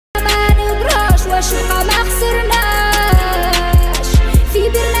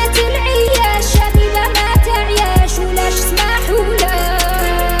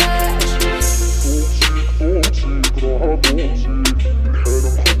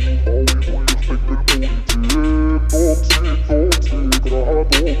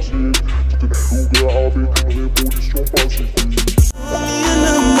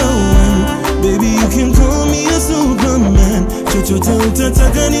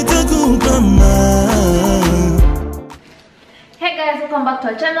Hey guys, welcome back to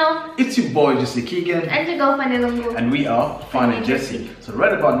our channel. It's your boy Jesse Keegan And your girl Fanny&Jessy. and we are Fanny&Jessy. So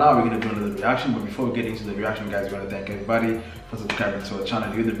right about now we're going to do another reaction, but before we get into the reaction, guys, we want to thank everybody for subscribing to our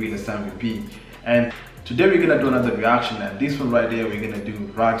channel. You're the realest time we be. And today we're going to do another reaction, and this one right there we're going to do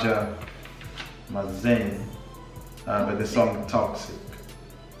Meziane with the song Toxic.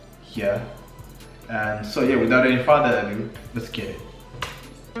 Yeah. And so yeah, without any further ado, let's get it.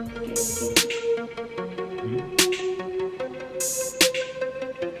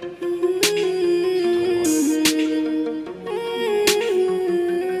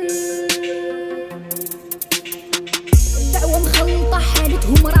 دعوة مخلطة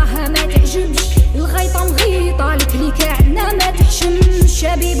حالتهم راها ما تعجبش، الغيطة مغيطة الكليكة عندنا ما تحشمش،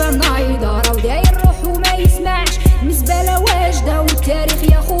 شبيبة نايضة راهو داير روحو ما يسمعش، المزبلة واجدة والتاريخ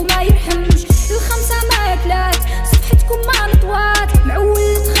يا خو ما يرحمش، الخمسة ماكلات صفحتكم ما نطوات،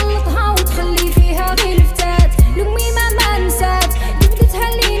 معول تخلطها وتخلي فيها غير الفتات، الأميمة ما نسات جبدتها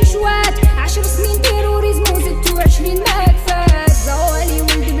اللي نشوات، 10 سنين تيروريزم وزدتو 20 ما كفات، زوالي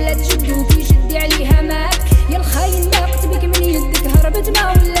ولد بلاد جدو كي جدي عليها مات، يا الخاين ضاقت بك من يدك هربت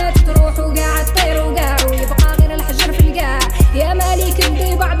ما ولات تروح وقاع تطير وقاع ويبقى غير الحجر في القاع، يا مالك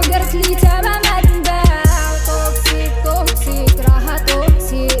الضباع بقرت لي تمام ما تنباع، توكسيك توكسيك راها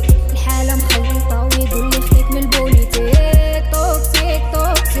توكسيك، الحالة مخلطة ويقول لي خليك من البوليتيك، توكسيك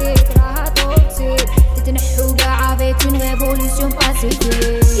توكسيك راها توكسيك، تتنحو قاع فيك من ريفوليسيون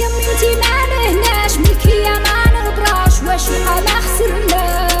باسيفيك، يا بنتي ما نهناش ملكية ما نغبراش، واش وقع ما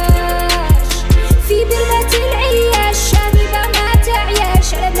خسرناش، في بلاد العياش شبيبة ما تعياش،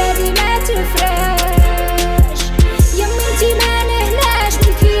 على بلادي ما تفراش، يا بنتي ما نهناش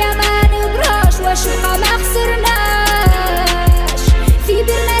ملكية ما نغبراش، واش وقع ما خسرناش، في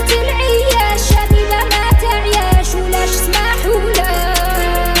بلاد العياش شبيبة ما تعياش، ولاش سماح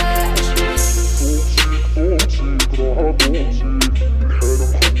ولاش. توكسيك راها توكسيك، الحالة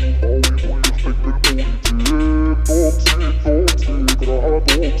مخلطة ويقول لي خليك بالبوليتيك، توكسيك توكسيك راها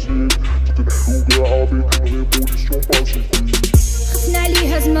توكسيك، تتنحو قاع فيك من ريفوليسيون باسيفيك. خفنا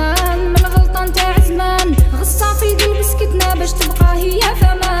عليها زمان من الغلطة نتاع زمان، غصة في القلب سكتنا باش تبقى هي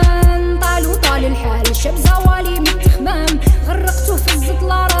فمان، طال الحال الشاب زوالي من التخمام، غرقتو في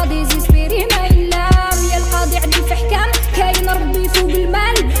الزطلة راه ديزيسبيري ما يلام، يا القاضي عدل في حكام كاين ربي فوق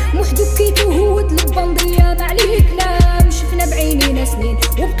المال، موحدو كيتو هو تلب بندية ما عليه كلام، شفنا بعينينا سنين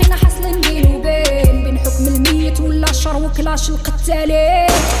وبقينا حاصلين بين وبين، بين حكم الميت ولا الشر وكلاش القتالين،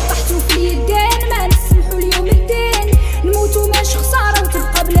 طحتو في اليدين ما نسمحو اليوم الدين، نموتو ماشي خسارة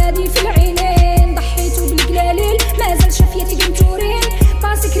وتبقى بلادي في العينين، ضحيتو بالقلاليل مازال شافيتي قنتورين،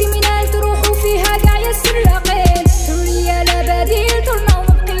 باسي كريمينال تروحو فيها قاع يا السراقين، حرية لا بديل طرنا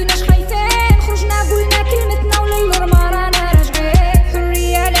ومبقيناش خايفين، خرجنا قولنا كلمتنا وللرما رانا راجعين،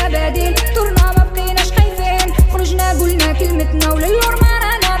 حرية لا بديل طرنا مبقيناش خايفين، خرجنا قولنا كلمتنا وللرما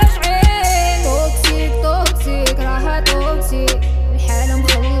رانا راجعين، توكسيك توكسيك راها توكسيك، الحالة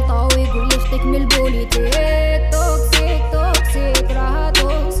مخلطة ويقول لي خدك من البوليتيك، توكسيك توكسيك راها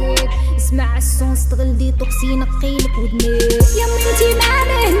توكسيك، اسمع الصون استغل دي توكسي نقيلك ودنيك، يا بنتي ما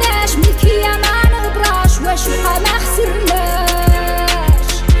نهناش ملكية ما نغبراش، واش وقع ما خسرناش،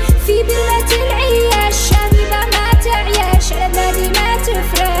 في بلاد العياش شبيبة ما تعياش، على بلادي ما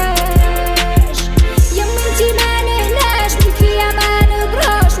تفراش، يا بنتي ما نهناش ملكية ما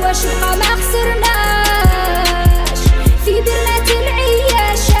نغبراش، واش وقع ما خسرناش، في بلاد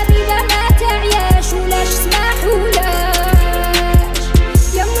العياش شبيبة ما تعياش، ولاش سماح ولاش،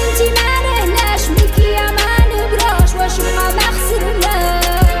 يا بنتي ما نهناش ملكية ما نغبراش، واش وقع ما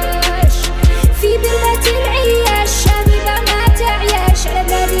خسرناش، في بلاد العياش شبيبة ما تعياش، على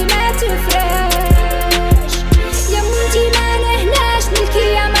بلادي ما تفراش، يا بنتي ما نهناش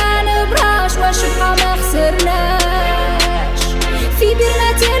ملكية ما نغبراش، واش وقع ما خسرناش، في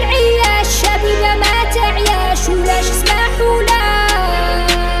بلاد العياش شبيبة ما تعياش، ولاش سماح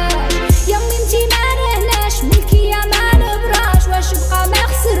ولاش، يا بنتي ما نهناش ملكية ما نغبراش، واش وقع ما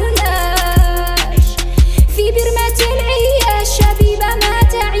خسرناش، في برمات العياش شبيبة ما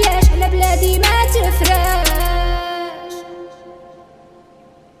تعياش، على بلادي ما تفراش.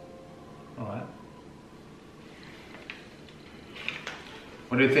 Alright.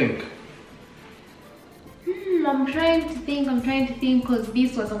 What do you think? I'm trying to think because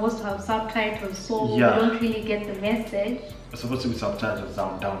this was supposed to have subtitles, so Yeah. we don't really get the message. It's supposed to be subtitles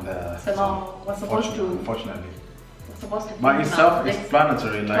down there. So now we're supposed to. Unfortunately. We're supposed to. But it's now.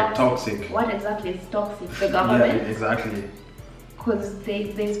 self-explanatory, like toxic. What exactly is toxic? The government. Yeah, exactly. Because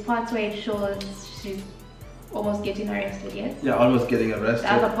there's parts where it shows she's almost getting arrested, yes? Yeah, almost getting arrested.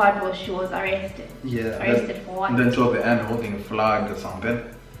 The other part was she was arrested. Yeah. Arrested for what? And then toward the end holding a flag or something.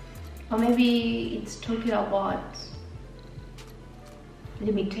 Or maybe it's talking about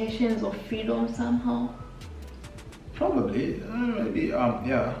limitations of freedom somehow. Probably, maybe,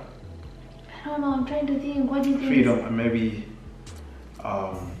 yeah. I don't know, I'm trying to think, what do you think? Freedom, and maybe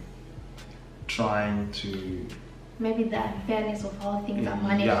trying to... Maybe the unfairness of how things are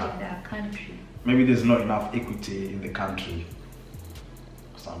managed in their country. Maybe there's not enough equity in the country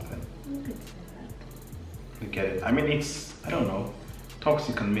or something. You could say that. You get it? I mean, it's, I don't know,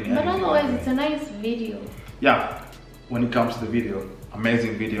 toxic can mean But anything. otherwise, it's a nice video. Yeah, when it comes to the video,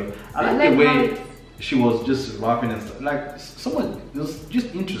 amazing video. I like like the way she was just rapping and stuff. Like, someone, it was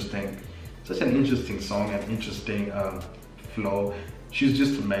just interesting. Such an interesting song and interesting flow. She's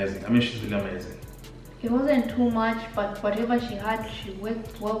just amazing. I mean, she's really amazing. It wasn't too much, but whatever she had, she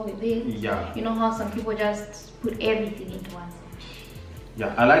worked well with it. Yeah. You know how some people just put everything into one song.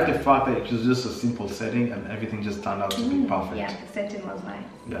 Yeah, I like the fact that it was just a simple setting and everything just turned out to be perfect. Yeah, the setting was nice.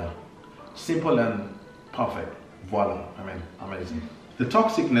 Yeah, simple and perfect. Voila, I mean, amazing. The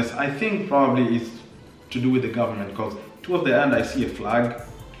toxicness, I think probably is to do with the government, because towards the end I see a flag.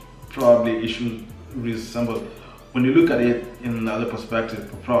 Probably it should resemble, when you look at it in another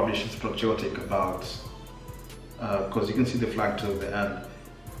perspective, probably she's patriotic about, because you can see the flag to the end.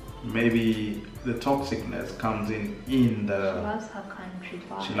 Maybe the toxicness comes in the... She loves her country.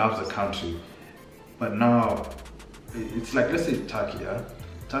 She loves her country. But now, it's like, let's say Turkey, yeah?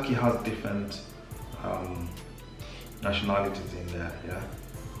 Turkey has different nationalities in there, yeah?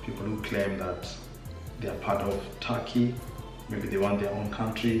 People who claim that they are part of Turkey, maybe they want their own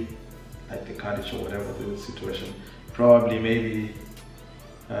country, like the Kurdish or whatever the situation. Probably, maybe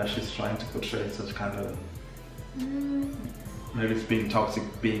she's trying to portray such kind of... Maybe it's being toxic,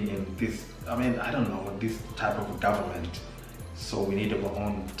 being in this, I mean, I don't know, this type of a government. So we need our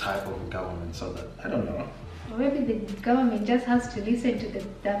own type of a government, so that, I don't know. Or maybe the government just has to listen to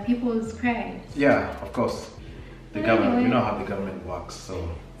the people's cries. Yeah, of course. The government, we know how the government works,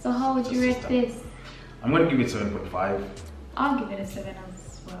 so... So how would you rate this? I'm going to give it 7.5. I'll give it a 7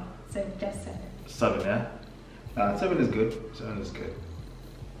 as well. So just 7. 7, yeah? 7 is good. 7 is good.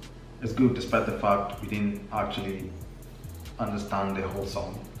 It's good despite the fact we didn't actually understand the whole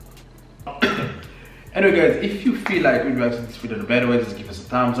song. Anyway guys, if you feel like we reacted to this video in a better way, just give us a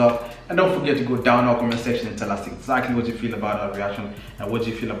thumbs up, and don't forget to go down in our comment section and tell us exactly what you feel about our reaction and what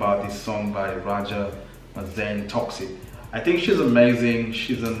you feel about this song by Raja Meziane, Toxic. I think she's amazing.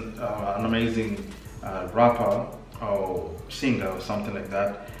 She's an amazing rapper or singer or something like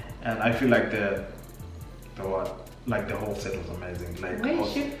that, and I feel like the whole set was amazing. Like, where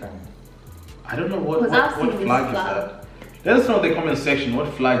is she from? I don't know what flag is that. Let us know in the comment section,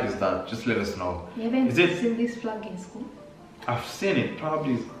 what flag is that? Just let us know. You haven't seen this flag in school? I've seen it,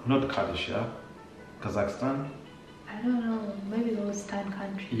 probably not Kurdish, yeah? Kazakhstan? I don't know, maybe those 10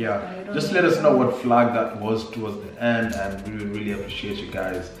 countries. Yeah, just let us know what flag that was towards the end, and we will really appreciate you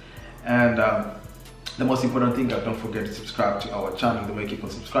guys. And the most important thing, don't forget to subscribe to our channel. The more you keep on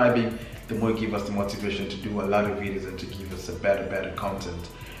subscribing, the more you give us the motivation to do a lot of videos and to give us a better content.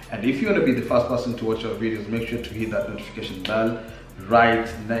 And if you want to be the first person to watch our videos, make sure to hit that notification bell right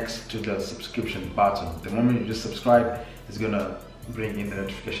next to the subscription button. The moment you just subscribe, it's gonna bring in the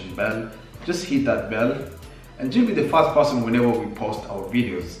notification bell. Just hit that bell and you'll be the first person whenever we post our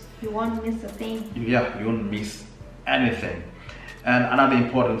videos. You won't miss a thing. Yeah, you won't miss anything. And another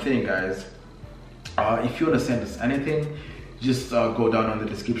important thing, guys, if you want to send us anything, just go down on the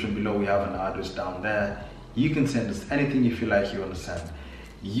description below. We have an address down there. You can send us anything you feel like you want to send.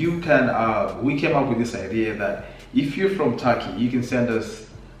 You can, we came up with this idea that if you're from Turkey, you can send us,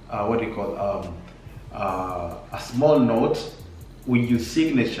 what do you call, a small note with your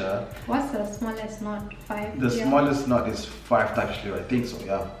signature. What's the smallest note? 5? The smallest note is 5 Turkish lira, I think so,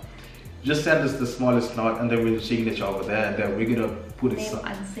 yeah. Just send us the smallest note and then with signature over there, and then we're gonna put name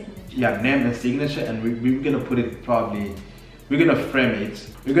and signature. Yeah, name and signature, and we're gonna put it probably, we're gonna frame it.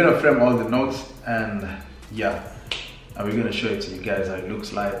 We're gonna frame all the notes, and yeah. And we're gonna show it to you guys how it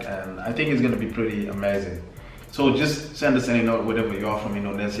looks like, and I think it's gonna be pretty amazing. So just send us any note, whatever you are from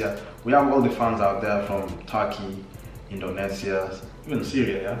Indonesia. We have all the fans out there from Turkey, Indonesia, even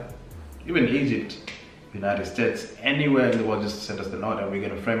Syria, yeah? Even Egypt, United States, anywhere in the world, just send us the note and we're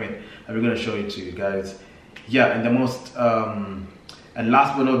gonna frame it and we're gonna show it to you guys. Yeah, and the most, and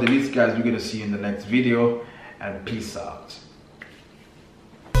last but not the least, guys, we're gonna see you in the next video, and peace out.